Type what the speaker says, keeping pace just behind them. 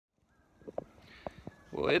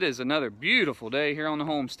Well, it is another beautiful day here on the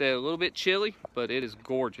homestead. A little bit chilly, but it is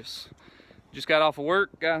gorgeous. Just got off of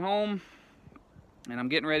work, got home, and I'm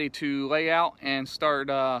getting ready to lay out and start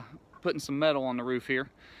putting some metal on the roof here.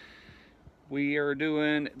 We are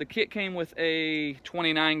doing, the kit came with a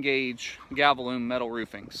 29 gauge Galvalume metal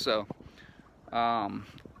roofing. So I've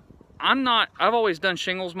always done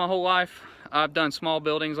shingles my whole life. I've done small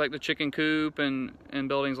buildings like the chicken coop and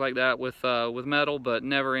buildings like that with metal, but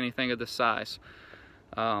never anything of this size.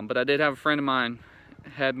 But I did have a friend of mine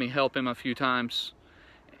had me help him a few times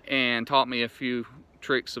and taught me a few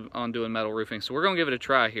tricks on doing metal roofing. So we're gonna give it a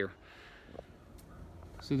try here.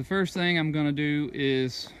 So the first thing I'm gonna do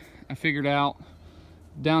is, I figured out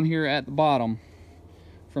down here at the bottom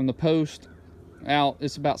from the post out,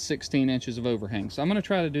 it's about 16 inches of overhang. So I'm gonna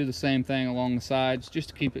try to do the same thing along the sides just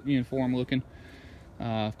to keep it uniform looking.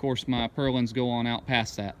 Of course, my purlins go on out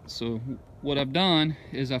past that. So what I've done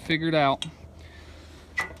is I figured out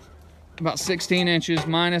about 16 inches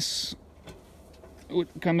minus would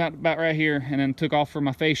come out about right here, and then took off for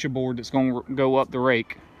my fascia board that's going to go up the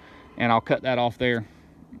rake, and I'll cut that off there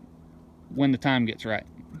when the time gets right.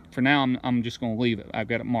 For now, I'm just going to leave it. I've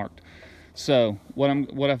got it marked. So what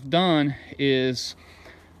I've done is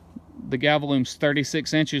the Galvalume's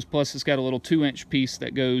 36 inches, plus it's got a little 2-inch piece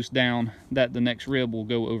that goes down that the next rib will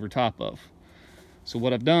go over top of. So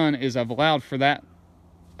what I've done is I've allowed for that.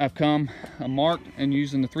 I've marked, and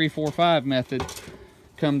using the 3-4-5 method,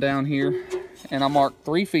 come down here and I marked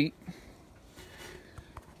 3 feet.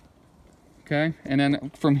 Okay, and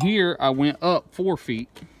then from here I went up 4 feet,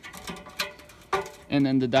 and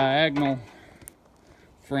then the diagonal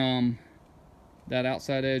from that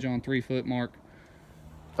outside edge on 3 foot mark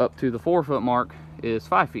up to the 4 foot mark is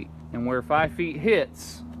 5 feet. And where 5 feet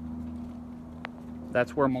hits,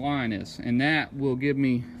 that's where my line is, and that will give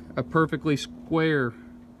me a perfectly square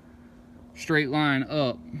straight line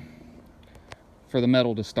up for the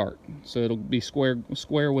metal to start. So it'll be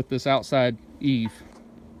square with this outside eave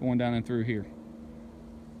going down and through here.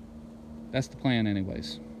 That's the plan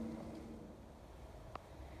anyways.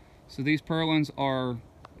 So these purlins are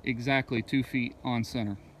exactly 2 feet on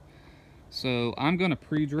center. So I'm going to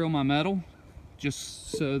pre-drill my metal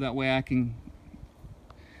just so that way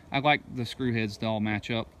I like the screw heads to all match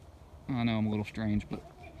up. I know I'm a little strange, but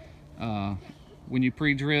when you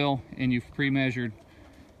pre-drill and you've pre-measured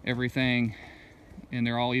everything and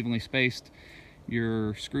they're all evenly spaced,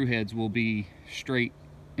 your screw heads will be straight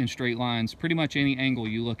in straight lines pretty much any angle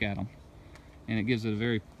you look at them, and it gives it a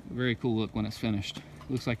very, very cool look when it's finished.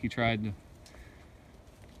 Looks like you tried to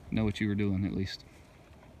know what you were doing, at least.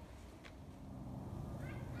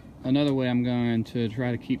 Another way I'm going to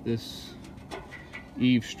try to keep this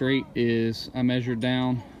eave straight is I measured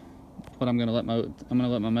down, but I'm gonna let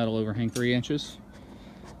my metal overhang 3 inches.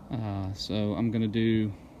 So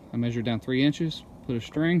I measured down 3 inches, put a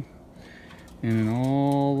string, and then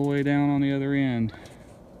all the way down on the other end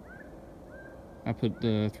I put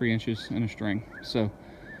the 3 inches in a string. So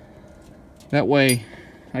that way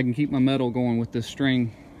I can keep my metal going with this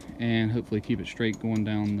string and hopefully keep it straight going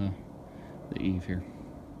down the eave here.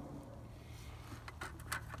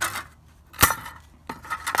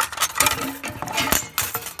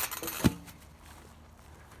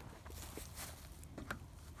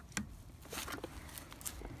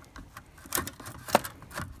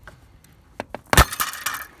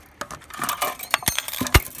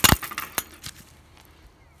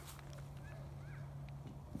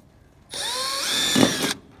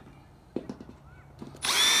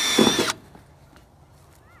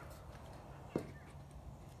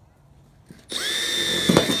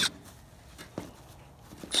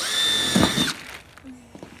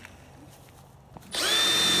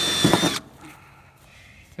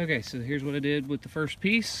 Okay, so here's what I did with the first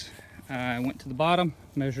piece. I went to the bottom,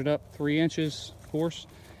 measured up 3 inches, of course,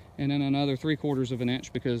 and then another 3/4 of an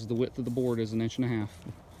inch because the width of the board is 1.5 inches,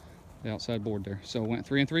 the outside board there. So I went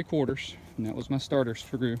 3 3/4, and that was my starter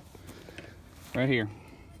screw right here.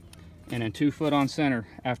 And then 2 foot on center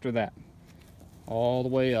after that, all the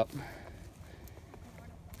way up.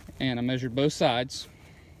 And I measured both sides,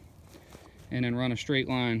 and then run a straight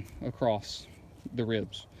line across the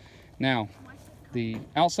ribs. Now, the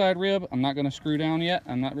outside rib, I'm not going to screw down yet.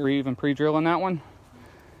 I'm not even pre-drilling that one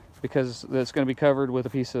because it's going to be covered with a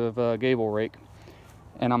piece of gable rake.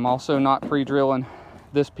 And I'm also not pre-drilling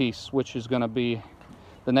this piece, which is going to be,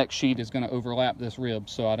 the next sheet is going to overlap this rib,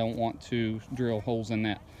 so I don't want to drill holes in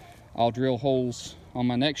that. I'll drill holes on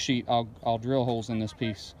my next sheet. I'll drill holes in this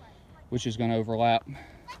piece, which is going to overlap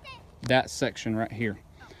that section right here.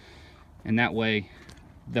 And that way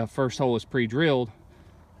the first hole is pre-drilled,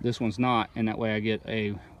 this one's not, and that way I get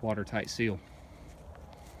a watertight seal.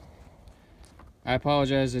 I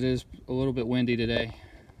apologize, it is a little bit windy today,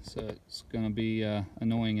 so it's going to be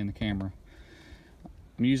annoying in the camera.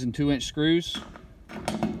 I'm using 2-inch screws.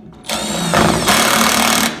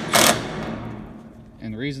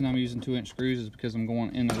 And the reason I'm using 2-inch screws is because I'm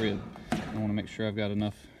going in the rib. I want to make sure I've got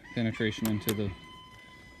enough penetration into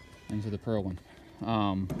the purlin.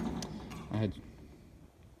 I had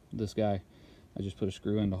this guy, I just put a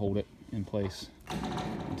screw in to hold it in place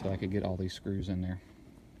until I could get all these screws in there.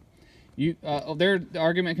 The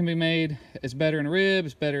argument can be made, it's better in the rib,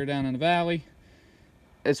 it's better down in the valley.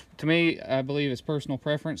 To me, I believe it's personal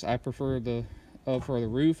preference. I prefer for the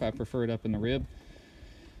roof, I prefer it up in the rib.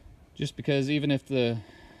 Just because even if the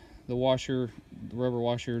rubber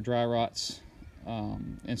washer dry rots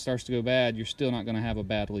and starts to go bad, you're still not going to have a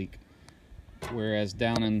bad leak. Whereas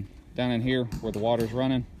down in here where the water's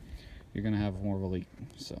running, you're going to have more of a leak.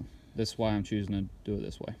 So that's why I'm choosing to do it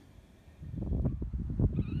this way.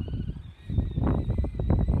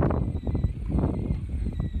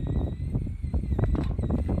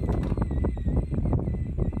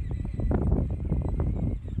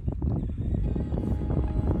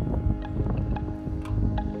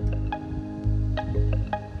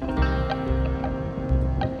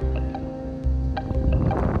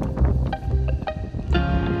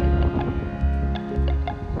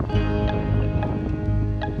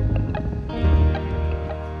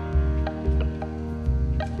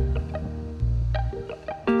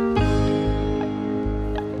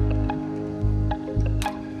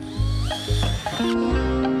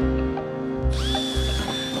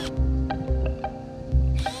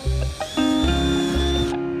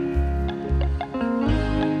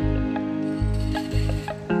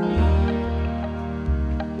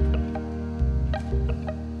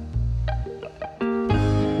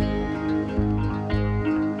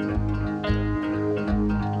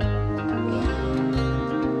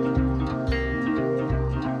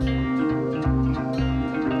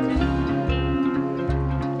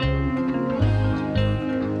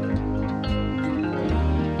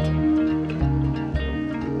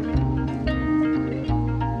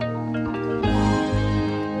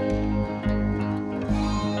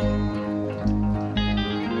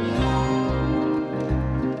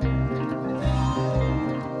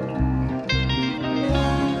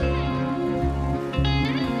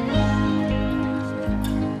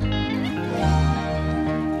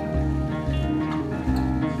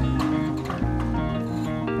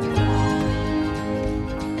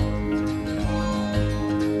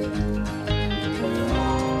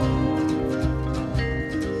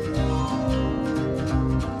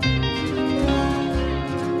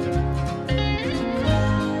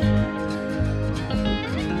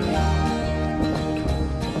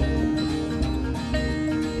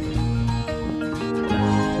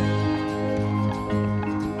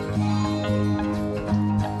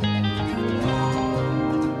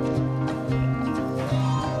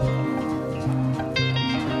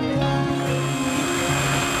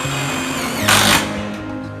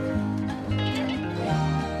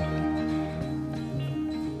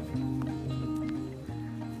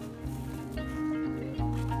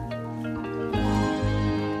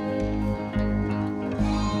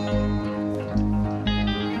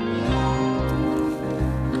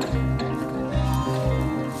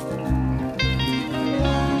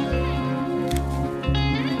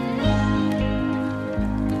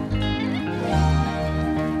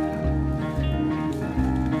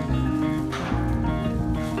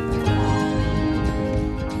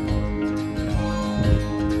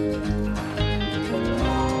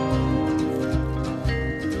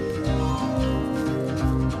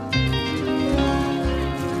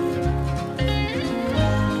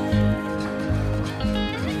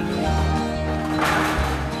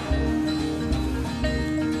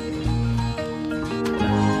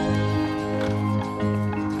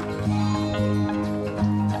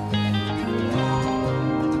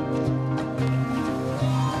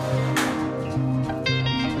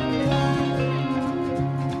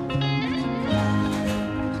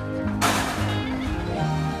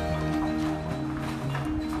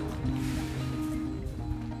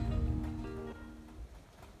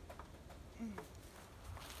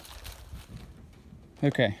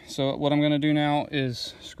 Okay, so what I'm going to do now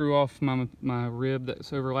is screw off my rib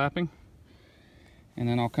that's overlapping, and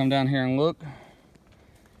then I'll come down here and look,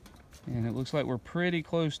 and it looks like we're pretty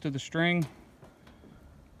close to the string.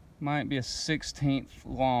 Might be a 1/16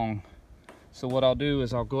 long. So what I'll do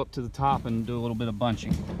is I'll go up to the top and do a little bit of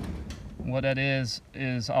bunching. What that is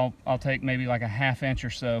I'll take maybe like a 1/2 inch or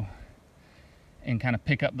so and kind of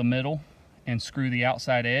pick up the middle and screw the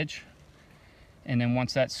outside edge. And then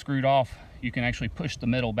once that's screwed off, you can actually push the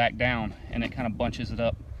middle back down and it kind of bunches it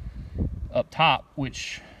up top,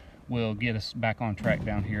 which will get us back on track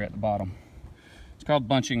down here at the bottom. It's called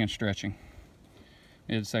bunching and stretching.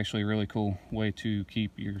 It's actually a really cool way to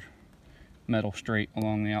keep your metal straight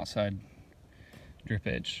along the outside drip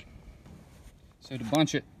edge. So to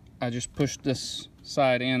bunch it, I just pushed this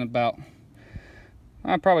side in about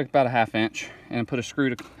probably about a 1/2 inch and put a screw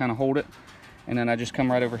to kind of hold it, and then I just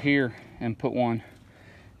come right over here and put one,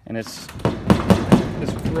 and it's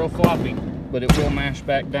real floppy, but it will mash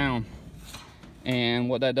back down. And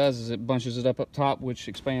what that does is it bunches it up top, which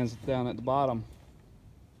expands it down at the bottom.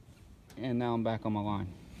 And now I'm back on my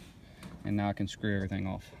line, and now I can screw everything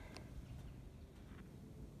off.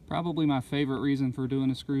 Probably my favorite reason for doing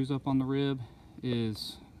the screws up on the rib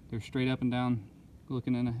is they're straight up and down,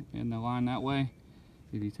 looking in the line that way.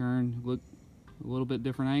 If you turn, look a little bit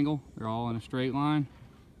different angle, they're all in a straight line.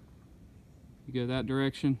 You go that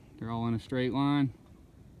direction, they're all in a straight line.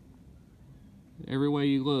 Every way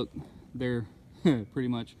you look, they're pretty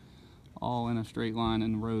much all in a straight line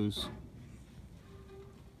in rows.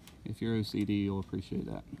 If you're OCD, you'll appreciate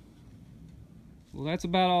that. Well, that's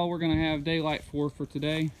about all we're going to have daylight for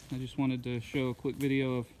today. I just wanted to show a quick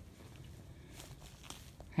video of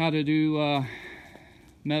how to do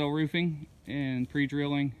metal roofing and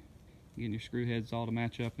pre-drilling, getting your screw heads all to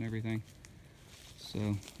match up and everything.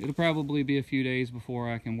 So it'll probably be a few days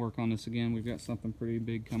before I can work on this again. We've got something pretty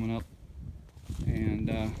big coming up,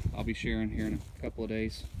 and I'll be sharing here in a couple of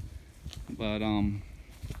days. But I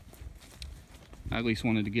at least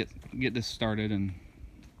wanted to get this started, and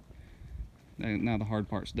now the hard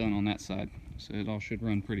part's done on that side, so it all should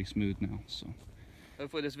run pretty smooth now. So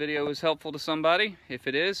hopefully this video was helpful to somebody. If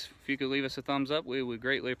it is, if you could leave us a thumbs up, we would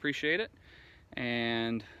greatly appreciate it.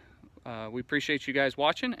 And we appreciate you guys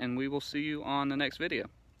watching, and we will see you on the next video.